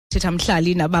Thitha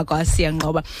Mhlali ngabakwa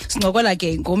Siyayinqoba sincokola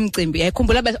ke ngomcimbi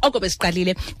yakhumbula oko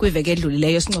besiqalile kwiveke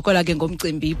edlulileyo sincokola ke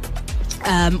ngomcimbi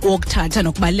wokuthatha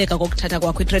nokubaleka kokuthatha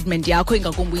kwakho treatment yakho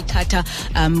ingakumbi uyithatha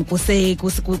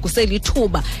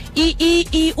kuselithuba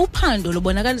uphando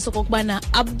lubonakalisa kokubana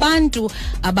abantu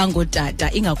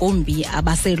abangootata ingakumbi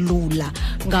abaselula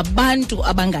ngabantu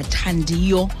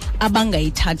abangathandiyo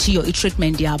abangayithathiyo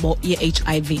treatment yabo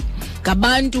ye-HIV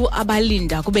ngabantu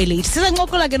abalinda kube late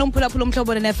sisancokola ke nomphulaphula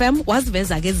umhlobo FM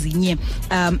waziveza ke ezinye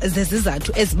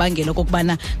zezizathu ezibangela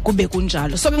kokubana kube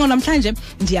kunjalo so ke namhlanje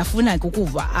ndiyafuna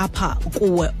ukuva apha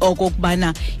kuwe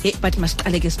okokubana but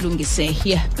masiqale ke silungise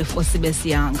here before sibe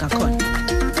siyanga khona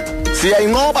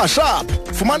Siyayinqoba sharp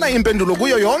fumana impendulo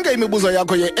kuyo yonke imibuzo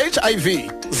yakho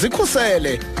ye-HIV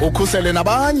zikhusele ukhusele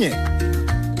nabanye.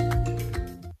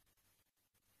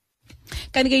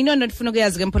 Kanti ke into ndifuna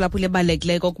ukuyazi ke mphulaphula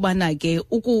ebalekile kokubana ke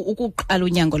ukuqala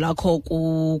unyango lakho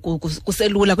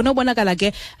kuselula kunobonakala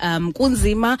ke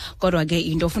kunzima kodwa ke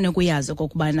into ofuna kuyazi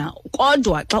kokubana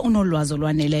kodwa xa unolwazi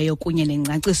olwaneleyo kunye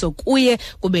nengcaciso kuye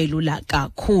kube lula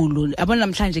kakhulu. Abona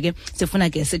namhlanje ke sifuna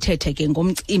ke sithethe ke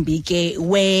ngomcimbi ke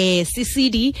we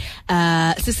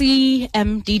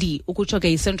CCMDD ukutsho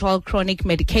ke Central Chronic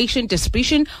Medication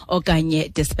Distribution okanye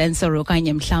dispensary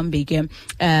okanye mhlambi ke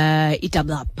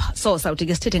i-double-up so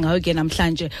ke sithethe ngayo ke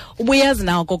namhlanje ubuyazi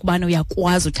nawo kokubana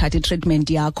uyakwazi uthatha treatment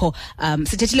yakho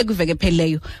sithethile kwiveke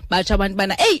pheleyo batsho abantu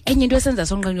bana enye into esenza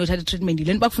sonqenqe uthatha treatment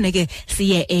le nto bakufuneke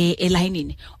siye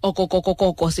elayinini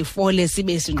okokokoko sifole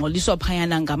sibe singxoliswa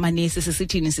phayana ngamanesi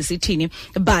sisithini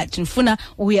but ndifuna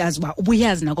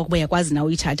ubuyazi nako kuba yakwazi nawe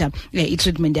uyithatha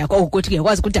treatment yakho ukuthi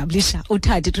uyakwazi ukudablisha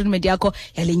uthatha treatment yakho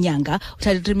yale nyanga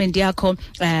uthatha treatment yakho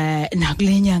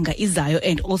nakule nyanga izayo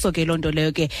and also ke lonto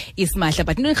leyo ke isimahla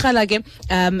but nirhala ke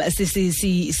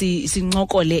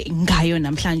sincokole ngayo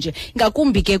namhlanje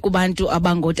ngakumbi ke kubantu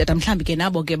abangotata mhlambi ke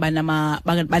nabo ke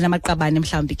banamaqabane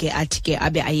mhlambi ke athi ke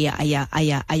abe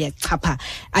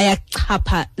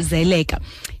ayachaphazeleka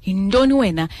yintoni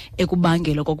wena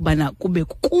ekubangela kokubana kube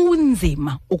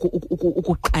kunzima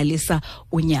ukuqalisa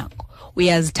unyango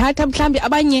uyazithatha mhlambi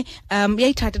abanye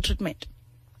uyayithatha treatment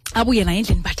abuye na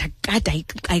endlini but akade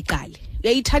ayiqale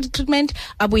uyayithatha treatment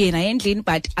abuye na endlini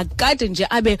but akade nje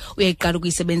abe uyayiqala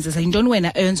ukuyisebenzisa yintoni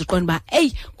wena eyenza uqonda ba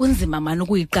kunzima mani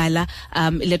ukuyiqala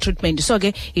le treatment so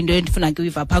ke into endifuna ke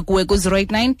uyiva pha kuwe ku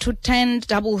 089 210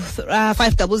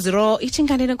 500 ithi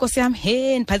nkanene nkosi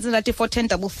yami ndiphansi ngathi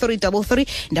 410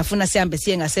 ndafuna sihambe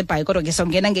siye ngaseBhayi kodwa ke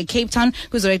songena ngeCape Town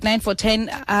ku 089 410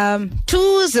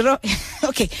 20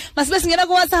 okay masibe singena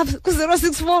ku WhatsApp ku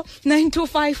 064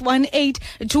 925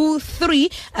 1823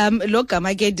 lo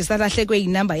gama ke disalahle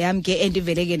inumber yami ke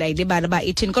endivele ke ndayilibala ba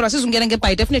 18 kodwa sizungena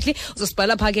ngeBhayi definitely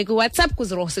uzosibhala pha ke ku WhatsApp ku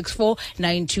 064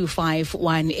 925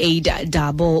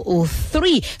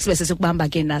 1833 sibe sesikubamba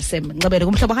ke nasemnxebele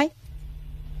kumhlobo hi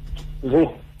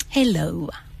hello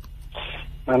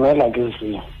mamela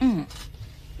ngizi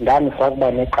ndani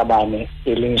sakuba neqabane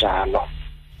elinjalo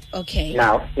okay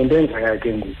now into enzeka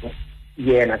ke ngoku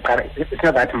yena qala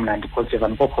ithabatha mna ndipositive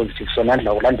and positive so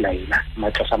nandla ulandela yena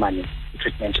maxesha amaninzi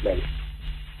treatment leyo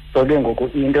so ke ngoku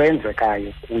into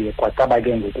enzekayo kuye kwacaba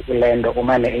ke ngoku lento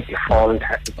umane default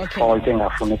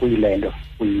engafuni kuyilento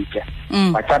uyitya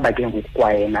kwacaba ke ngoku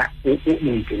kwayena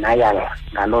indenial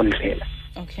ngaloo ndlela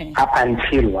up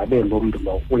until wabe lo mntu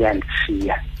lo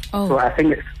uyandishiya so I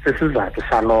think sisizathu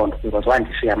saloo nto because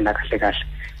wandishiya mna kahle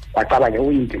wacaba ke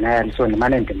uyindenial so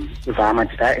ndimane ndizama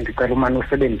ndicela umane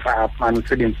usebenzisa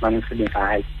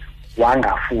hayi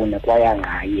wangafune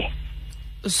kwayangaye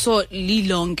so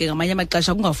lilonke ngamanye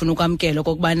amaxesha kungafuna ukwamkela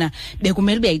kokubana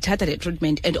bekumele uyayithatha le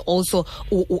treatment and also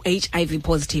u-HIV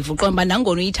positive uqonda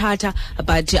nangona uyithatha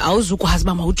but awuzukwazi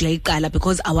uba mawuthi uyayiqala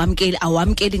because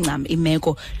awamkeli ncam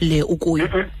imeko le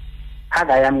ukuyo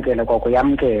akayamkela koko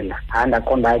yamkela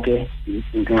andaqonda ke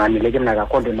ndinqamile ke mna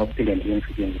kakhulu nokuphinde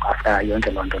ndiyenzikeni after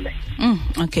yonke loo nto leyo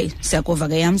okay siyakuva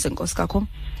ke yam senkosi kakho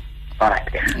alright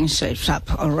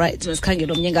sharp alright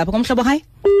sikhangele omnye ngapha kumhlobo hi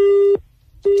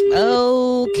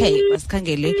okay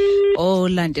masikhangele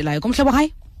olandelayo kumhlobo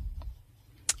hi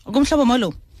kumhlobo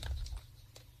molo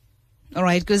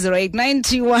alright ku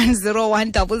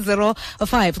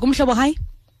 0891010005 kumhlobo hi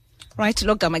right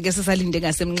lo gama ke sisalinde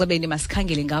ngasemnxebeni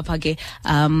masikhangele ngapha ke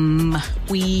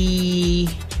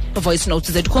voice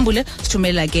note zethu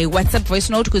sithumela ke WhatsApp voice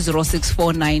note ku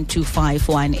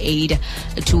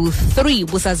 0649251823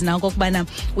 busazi nako ukubana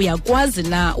uyakwazi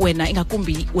na wena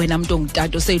ingakumbi wena muntu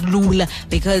ongutata oselula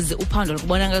because uphando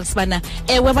lokubona ngasibana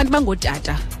abantu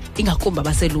bangotata ingakumbi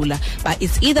abaselula ba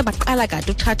it's either baqala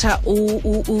kade ukuthatha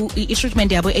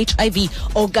i-treatment yabo HIV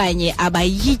okanye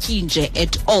abayityi nje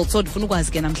at all. So ndifuna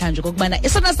ukwazi ke namhlanje kokubana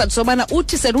esona sizathu sobana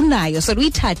uthi selunayo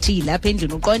seluyithathile apha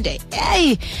endlini uqonde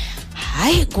hey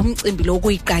hayi ngumcimbi lo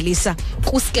kuyiqalisa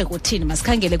kusike kuthini.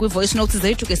 Masikhangele kwi-voice notes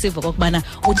zethu ke siva kokubana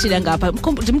uthile ngapha.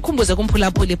 Ndimkhumbuze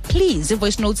kumphulaphuli please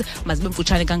i-voice notes mazibe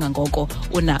mfutshane kangangoko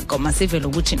unako. Masive lo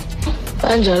kuthi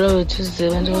banjalo wethu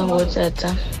bantu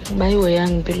bangotata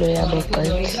bayihoyanga impilo yabo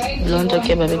gqithi. Loo nto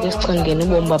ke babeke esichengeni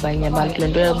ubomi babanye abantu le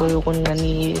nto yabo yokunqana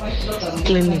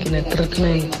ikliniki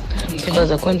ne-treatment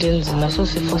because akho nto enzima.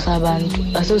 Asosifo sabantu,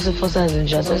 asosifo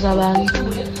sazinja sesabantu.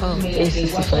 Esi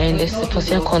sifo and esi sifo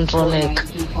siyacontroleka.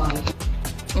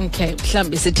 Okay,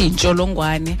 mhlawumbi sithi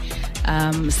intsholongwane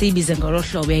siyibize ngolo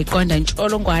hlobo. Uyayiqonda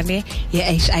intsholongwane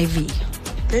ye-HIV.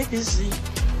 Babies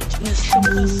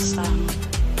nesihlobo sami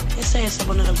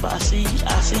esayesabonakala uba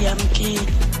asiyamkeli.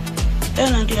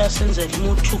 Eyona nto yasenzela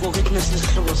umothuko kithi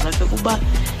nesizihlobo zakhe kuba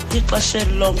ixesha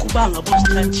lonke uba ngabe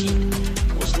usithathile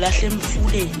uzilahle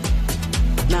emfuleni.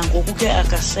 Nangoku ke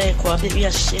akasekho abe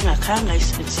uyashiya khanga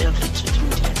isebenzisela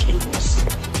treatment yakhe inkosi.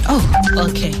 Oh,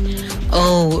 okay.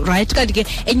 Oh, right. Kanti ke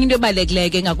enye into ebalekile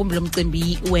ke ngakumbi lo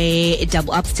mcimbi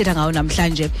we-double up sithetha ngawo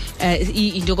namhlanje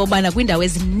into yokubana kwindawo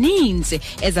ezininzi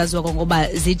ezaziwa ngoba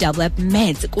zi-double up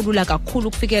meds kulula kakhulu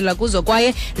ukufikelela kuzo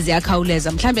kwaye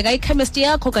ziyakhawuleza. Mhlambe ngayichemist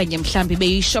yakho kanye mhlambe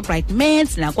beyi-Shoprite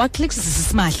meds nakwa-Clicks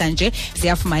zisimahla nje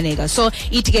ziyafumaneka. So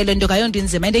ithi ke le nto kayonto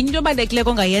inzima. And enye into ebalekile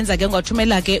kongayenza ke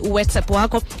ungathumela ke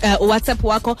uWhatsApp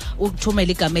wakho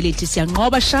uthumele igama elithi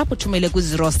Siyayinqoba sharp uthumele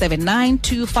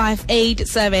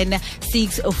ku-0792587642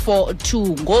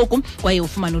 ngoku kwaye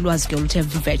ufumana ulwazi ke oluthe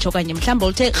vetsho okanye mhlawumbi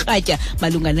oluthe kratya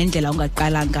malunga nendlela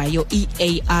ungaqala ngayo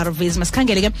i-ARVs.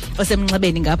 Masikhangele ke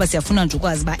osemnxebeni ngapha siyafuna nje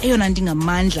ukwazi uba eyona nto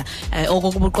ingamandla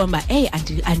okokuba uqomba uba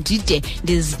andide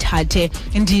ndizithathe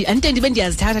andide ndibe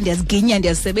ndiyazithatha ndiyaziginya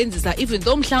ndiyazisebenzisa even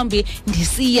though mhlawumbi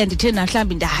ndisiya ndithe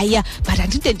mhlawumbi ndahaya but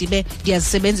andide ndibe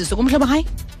ndiyazisebenzisa. Kumhlobo hayi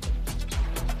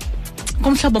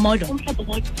kumhlobo modlo.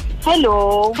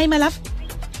 Hello. Hi my love.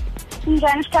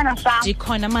 Njani sithando sam?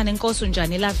 Ndikhona mani enkosi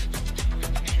unjani love?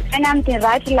 And I'm the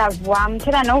right love wam.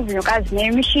 Thela novuyokazi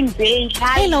ne-Mission Bay.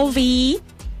 Hi. Hello V.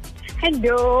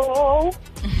 Hello.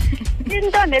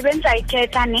 Into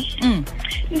nebenzayithetha ne.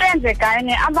 Into enzekayo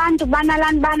ne abantu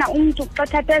banalani bana umuntu xa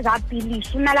thatha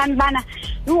ezapilisi unalani bana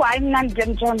hayi mna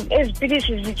ndizenjonge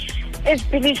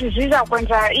ezipilisi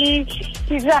zizakwenza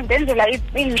zizandenzela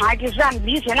ingxaki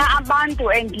zizandibizela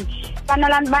abantu and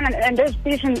banalani bana and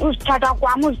ezipilisi uzithatha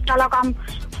kwam uziqala kwam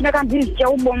funeka ndizitye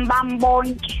ubomi bam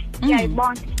bonke.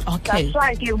 Uyayibona? Okay. That's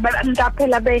why ke umuntu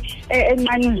aphela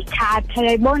enqane uzithatha.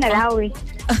 Uyayibona lawe?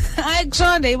 Hayi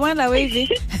kushonda yibona wezi.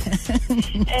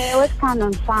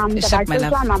 Wesithando sami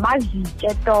ndabacela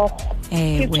bazitye torho.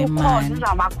 We man.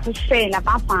 Uzabakhusela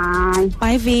bye.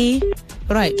 Bye V.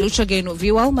 Right, utsho ke no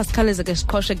viewal masikhaleze ke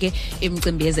siqhoshe ke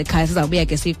imicimbi yezekhaya sizawubuya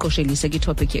ke siyiqoshelise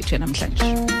kwi-topic yethu namhlanje.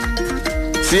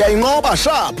 Siyayinqoba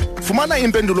sharp. Fumana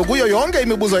impendulo kuyo yonke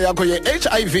imibuzo yakho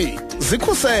ye-HIV.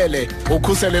 Zikhusele,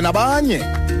 ukhusele nabanye.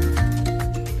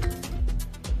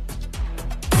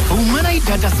 Umana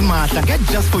idatha simahla get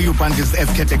just for you bundles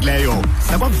ezikhethekileyo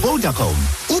sakwa Vodacom.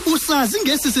 Ubusazi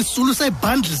ngesi sisulu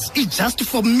se-bundles i-just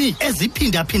for me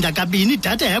eziphinda-phinda kabini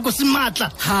idatha yakho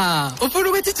simahla. Ha, ufuna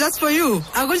ukuthi just for you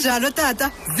akunjalo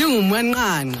tata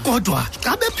zingumwanqanqa. Kodwa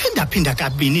xa bephinda-phinda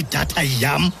kabini idatha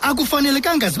yam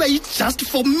akufanelekanga zibe yi-just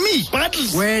for me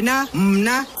bundles. Wena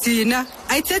mna thina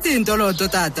ayithethi intolodo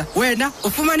tata wena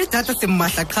ufumana idatha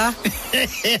simahla qha.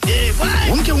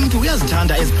 Wonke umuntu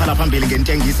uyazithanda eziphala phambili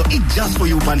ngentengiso i-just for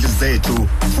you bundles zethu.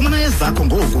 Fumana ezakho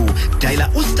ngoku, diala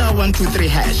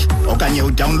 *123# okanye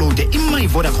udownloade i-My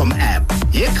Vodacom app.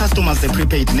 Ye-customers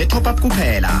ze-prepaid ne-top up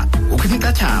kuphela.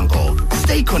 Ukhimiqathango.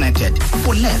 Stay connected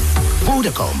for less.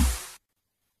 Vodacom.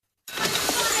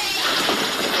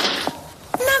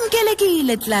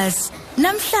 Namkelekile class.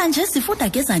 Namhlanje sifunda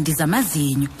ngezandi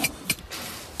zamazinyo.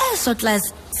 Eso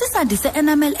class sisandise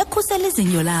enamel ekhusela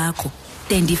izinyo lakho.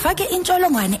 Ndifake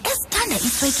intsholongwane esithanda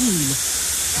iswekile.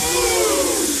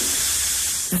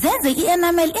 Zenze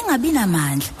i-enamel ingabi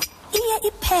namandla. Iye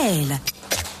iphela.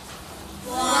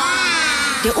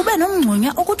 De ube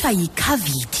nomngxunya okuthiwa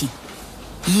yi-cavity.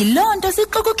 Yiloo nto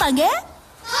sixoxa nge?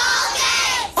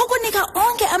 Ukunika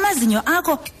onke amazinyo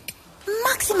akho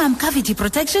maximum cavity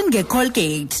protection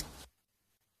nge-Colgate.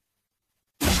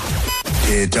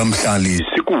 Mhlali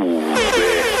sikube.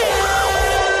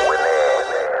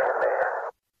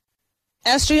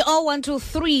 Astri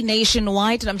 0123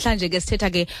 nationwide. Namhlanje ke sithetha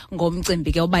ke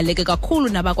ngomcimbi ke obaleke kakhulu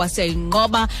nabakwa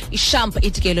Siyayinqoba. Ishamp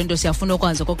ithi ke lento siyafuna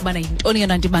ukwazi kokubana yintoni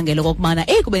yona nto ibangela kokubana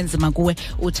kube nzima kuwe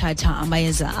uthatha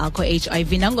amayeza akho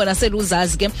HIV. Nangona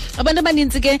seluzazi ke abantu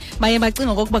abaninzi ke baye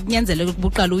bacinga kokuba kunyanzeleke ukuba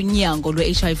uqale unyango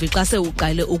lwe-HIV xa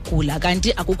sewuqale ugula,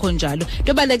 kanti akukho njalo.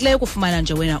 Into ebalulekileyo kufumana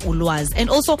nje wena ulwazi. And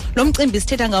also lo mcimbi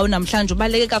sithetha ngawo namhlanje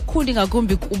ubaleke kakhulu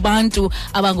ingakumbi kubantu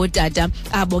abangootata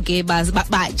abo ke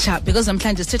batsha, because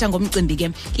namhlanje sithetha ngomcimbi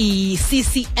ke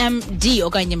i-CCMD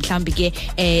okanye mhlambi ke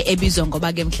ebizwa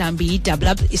ngoba ke mhlambi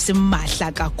i-double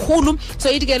isimahla kakhulu. So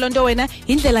ithi ke lonto wena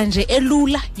indlela nje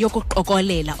elula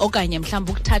yokuqokolela okanye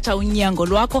mhlambi ukuthatha unyango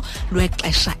lwakho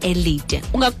lwexesha elide.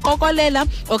 Ungakuqokolela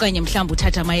okanye mhlambi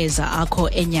uthatha amayeza akho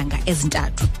enyanga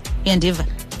ezintathu. Yandiva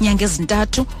nyanga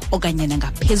ezintathu okanye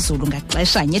nangaphezulu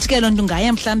ngaxesha. Nyethi ke lonto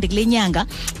ngaya mhlambi kule nyanga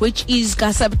which is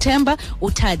ka September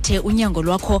uthathe unyango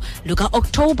lwakho luka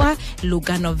October,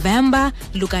 luka November,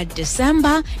 luka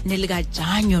December nelika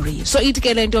January. So ithi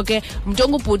ke lento ke umuntu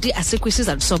ongubhuti asikho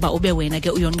isizathu soba ube wena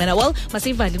ke uyonqena. Well,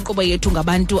 masivale inkqubo yethu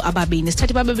ngabantu ababini.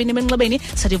 Sithathe bababini emenxebeni,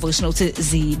 sithathe voice notes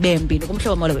zibe mbini.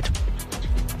 Kumhlobo mola wethu.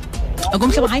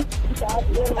 Akumhlobo hi.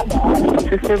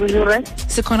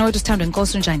 Sikhona wethu sithandwe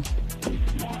inkosi njani?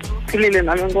 Philile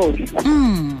nami Nkosi.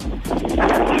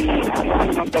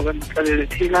 Mntaka ngicela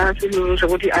thina silusho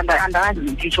ukuthi andazi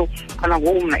ngithisho kana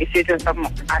ngomna i-status sami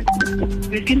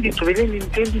ngigcwele in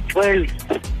 2012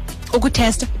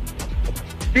 ukutesta.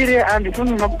 Sire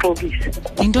andifuna nokuxokisa.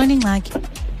 Yintoni ingxaki?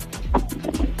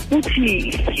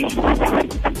 Uthi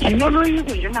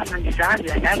nginoloyiko njengoba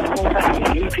ngizazi andazi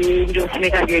ukuthi into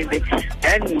efuneka ngenze.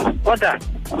 Yani kodwa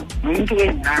umuntu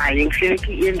enaye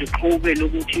kuhleki endiqhube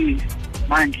lokuthi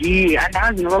manje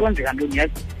andazi noba kwenzeka ntoni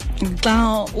yazi.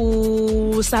 Xa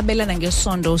usabelana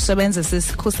ngesondo usebenza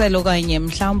sesikhuselo okanye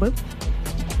mhlawumbe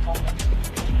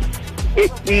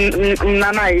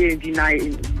naye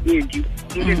ndinaye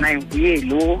nguye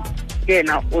lo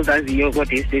yena ozaziyo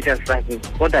kodwa i-status sakhe,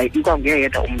 kodwa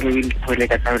ikwangeyedwa umuntu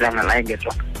endikhweleka sabelana naye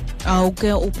ngesonto.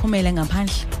 Awuke uphumele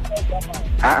ngaphandle?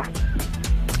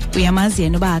 Uyamazi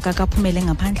yena uba akakaphumele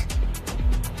ngaphandle?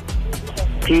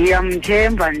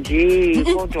 Ndiyamthemba nje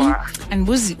kodwa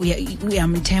andibuzi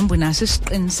uyamthemba naso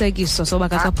isiqinisekiso soba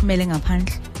akakaphumele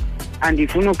ngaphandle?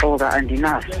 Andifuni uxoka,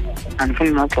 andinaso, andifuni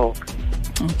noxoka.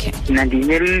 Okay. Mina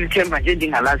ndinelithemba nje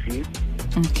ndingalaziyo.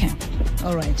 Okay.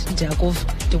 All right.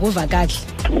 Ndikuva kahle.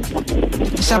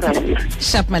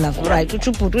 Sharp my love. Right.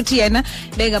 Uthubhuti uthi yena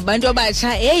bengabantu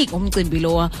abatsha umcimbi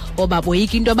lo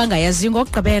obaboyika into abangayaziyo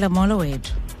ngokugqibela molo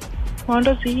wethu.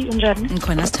 Molo unjani?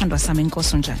 Ngikhona sithandwa sami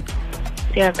inkosi njani?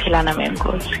 Siyaphila nami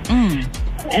Nkosi.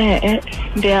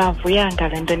 Ndiyavuya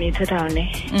ngale nto niyithethayo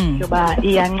ne yoba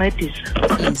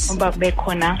iyancedisa uba kube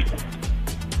khona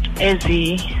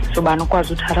sobana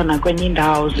ukwazi uthatha nakwenye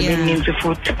indawo zibe ninzi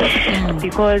futhi,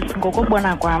 because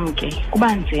ngokubona kwam ke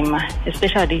kuba nzima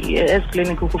especially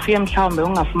ezikliniki ukufika mhlawumbe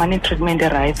ungafumani treatment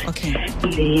right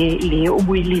le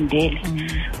ubuyilindele.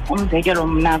 Umzekelo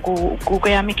mna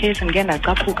kuyam icase ndike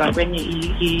ndacaphuka kwenye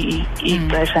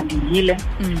ixesha ndiyile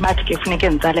bathi ke funeke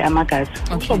nditsale amagazi.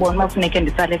 Usobona uba funeke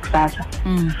nditsale kusasa,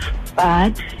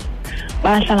 but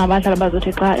bahlala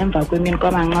bazothi xa emva kwemini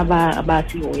kwamanqaba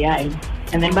abasihoyayo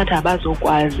and then bathi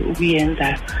abazokwazi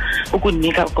ukuyenza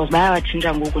ukunika because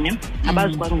bayawatshintsha ngoku ne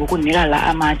abazokwazi ngokunika la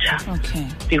amatsha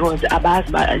because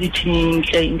abazi ithini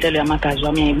intlelo yamagazi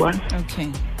wam yayibona.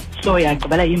 So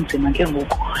yagqibela inzima ke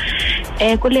ngoku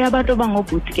kule abantu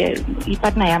bangobhuti ke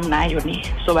ipartner yam nayo ni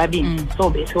sobabini so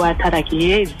besiwathatha ke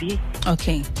yezi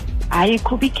hayi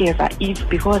khubigeza if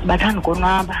because bathanda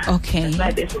ukonwaba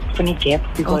besifuna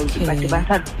igap because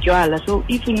badibana utywala, so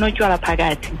if unotywala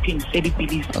phakathi uphinde usele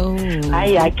ipilisi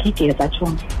hayi akhigeza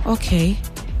tshomi.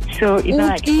 So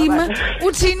ukima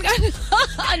uthini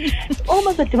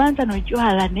uma sadibanisa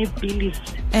notywala nepilisi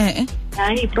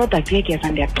hayi iproduct yegeza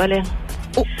ndiyaxelela.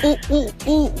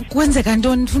 Kwenzeka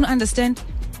ntoni? Ndifuna understand.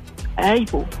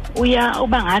 Hayibo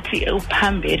uba ngathi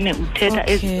uphambene uthetha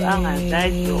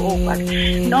angazazi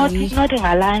not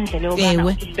ngalandlela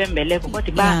yobana ibembeleko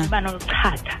kodwa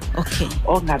banochatha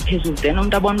ongaphezulu then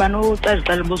umuntu abona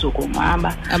banocazixela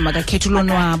buzokonwaba makakhethe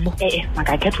ulonwabo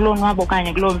makakhethe ulonwabo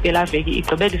okanye kuloo mpelaveki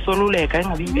igqibela isoluleka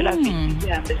ingabi impelaveki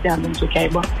sihambe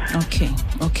nizokuyayibona.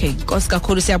 Okay nkosi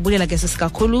kakhulu, siyabulela ke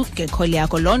sisikakhulu ngekholi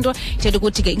yakho. Loo nto ithetha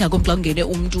ukuthi ke ingakumbi xa ungene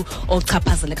umntu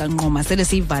ochaphazeleka nqoma sele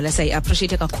siyivala,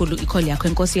 siyayi-appreciate kakhulu ikholi yakho.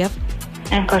 Enkosi yam.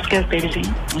 Nkosikazi Baby.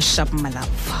 Sharp Mhlali.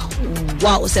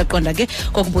 Wow, siyaqonda ke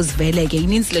kokubuzivele ke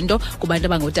ininzi lento kubantu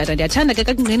abangotata. Ndiyathanda ke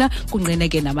kakungqina kungqine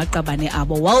ke namaqabane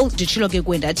abo. Well, nditshilo ke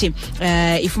kwendathi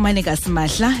ifumaneka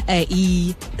simahla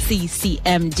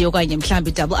i-CCMD okanye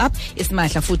mhlambi double up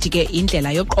isimahla futhi ke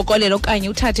indlela yoqokolelo okanye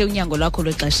uthathe unyango lwakho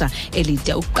lwexesha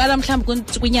elide. Uqala mhlambi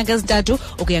kwinyanga ezintathu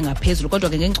ukuya ngaphezulu kodwa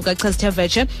ke ngeenkcukacha zithe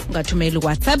vetshe ungathumela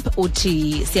WhatsApp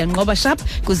uthi Siyayinqoba sharp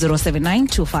ku-079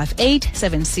 258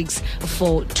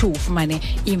 7642 ufumane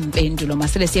impendulo.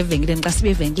 Masele siye evenkileni xa sibe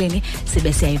evenkileni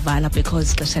sibe siyayivala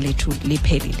because ixesha lethu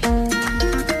liphelile.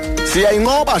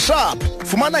 Siyayinqoba sharp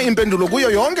fumana impendulo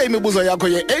kuyo yonke imibuzo yakho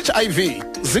ye-HIV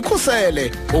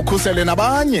zikhusele ukhusele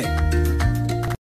nabanye.